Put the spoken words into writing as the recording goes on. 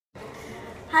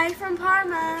Hi from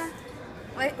Parma.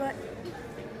 Wait, what?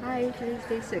 Hi, today's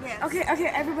day 6. Yeah. Okay,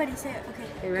 everybody say it. Okay.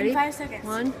 Okay, ready? In 5 seconds.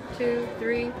 1, 2,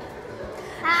 3.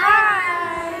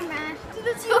 Hi!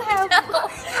 You have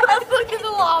let's look in the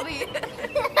lobby.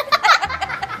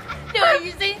 No,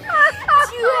 you say you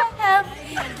have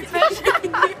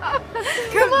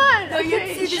Come on! No, you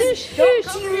Okay, see this. shush, Don't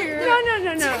shush. come here.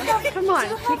 No. Come on,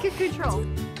 take control.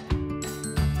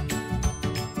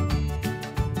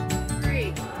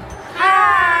 3.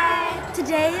 Hi!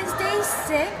 Today is day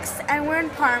 6 and we're in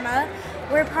Parma,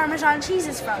 where Parmesan cheese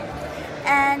is from.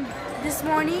 And this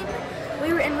morning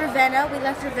we were in Ravenna. We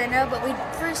left Ravenna, but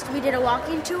we did a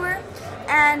walking tour,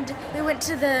 and we went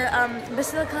to the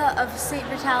Basilica of San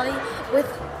Vitale with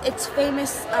its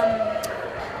famous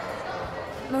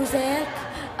mosaic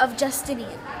of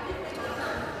Justinian.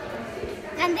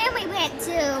 And then we went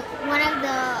to one of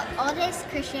the oldest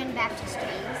Christian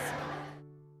baptisteries.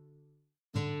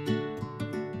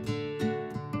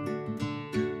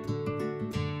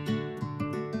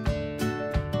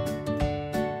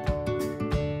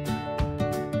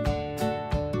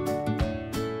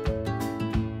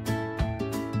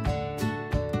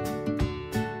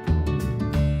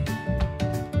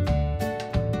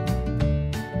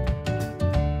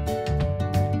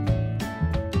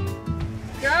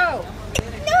 Go!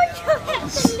 No, you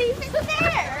have to leave it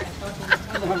there.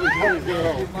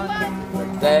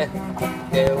 Te,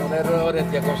 che un errore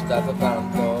ti ha costato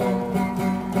tanto.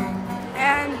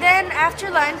 And then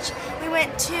after lunch, we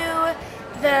went to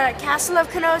the Castle of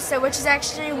Canossa, which is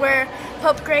actually where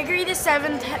Pope Gregory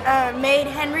VII made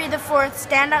Henry IV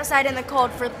stand outside in the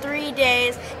cold for 3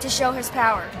 days to show his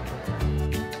power.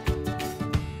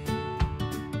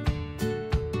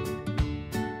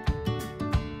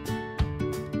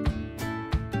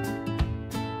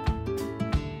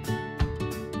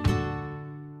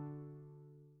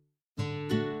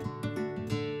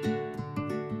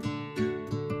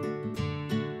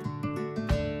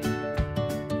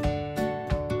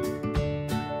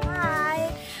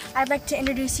 I'd like to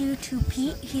introduce you to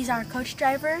Pete. He's our coach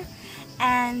driver,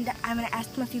 and I'm going to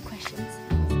ask him a few questions.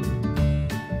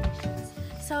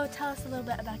 So tell us a little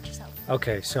bit about yourself.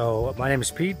 Okay, so my name is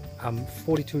Pete. I'm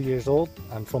 42 years old.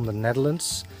 I'm from the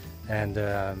Netherlands, and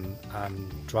I'm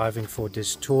driving for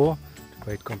this tour, the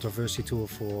Great Controversy Tour,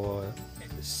 for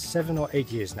 7 or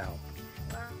 8 years now.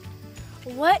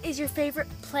 Wow. What is your favorite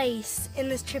place in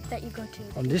this trip that you go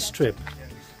to? On this trip?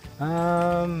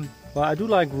 Well, I do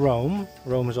like Rome.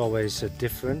 Rome is always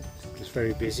different. It's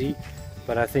very busy.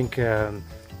 But I think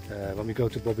when we go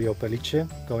to Bobbio Pellice,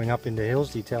 going up in the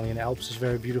hills, the Italian Alps is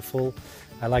very beautiful.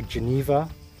 I like Geneva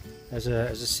as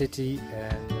a city.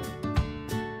 And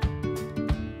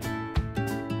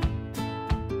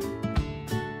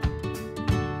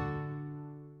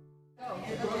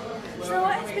So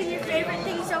what has been your favorite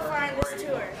thing so far on this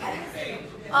tour?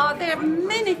 There are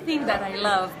many things that I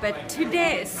love, but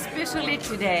today, especially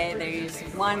today, there is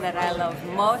one that I love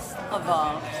most of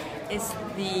all. It's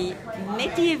the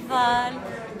medieval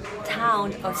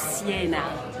town of Siena.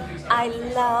 I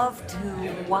love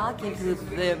to walk into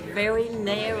the very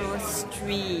narrow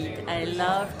street. I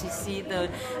love to see the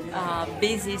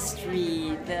busy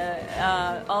street,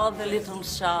 all the little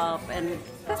shop, and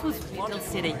that was a wonderful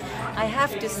city. I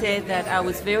have to say that I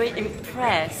was very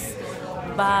impressed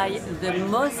by the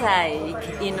mosaic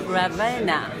in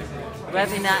Ravenna.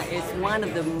 Ravenna is one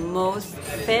of the most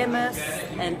famous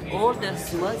and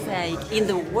oldest mosaic in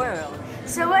the world.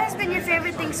 So what has been your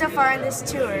favorite thing so far on this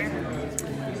tour?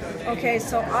 Okay,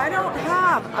 so I don't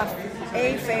have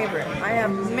a favorite. I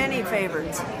have many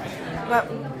favorites. But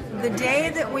the day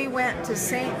that we went to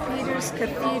St. Peter's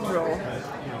Cathedral,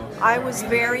 I was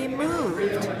very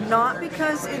moved. Not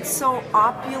because it's so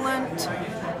opulent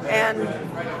and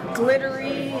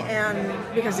glittery, and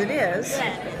because it is,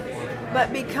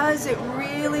 but because it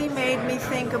really made me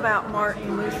think about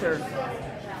Martin Luther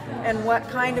and what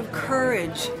kind of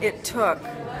courage it took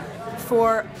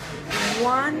for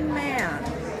one man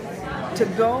to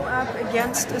go up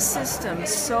against a system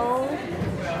so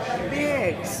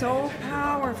big, so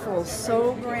powerful,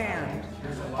 so grand,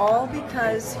 all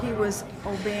because he was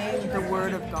obeying the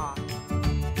Word of God.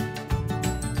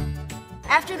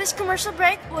 After this commercial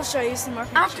break, we'll show you some more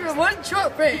pictures. After one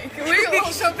short break, we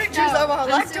will show pictures of our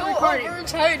leftover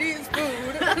Chinese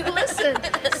food. Listen,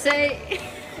 say...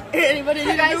 Anybody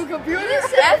need a new computer?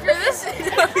 After this,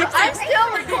 I'm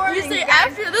still recording. You say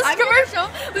after this commercial,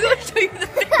 we're going to show you the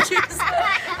pictures.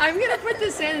 I'm going to put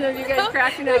this in of you guys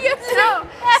cracking up. No,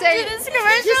 say, after this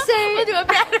commercial, just say, we'll do a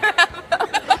panorama.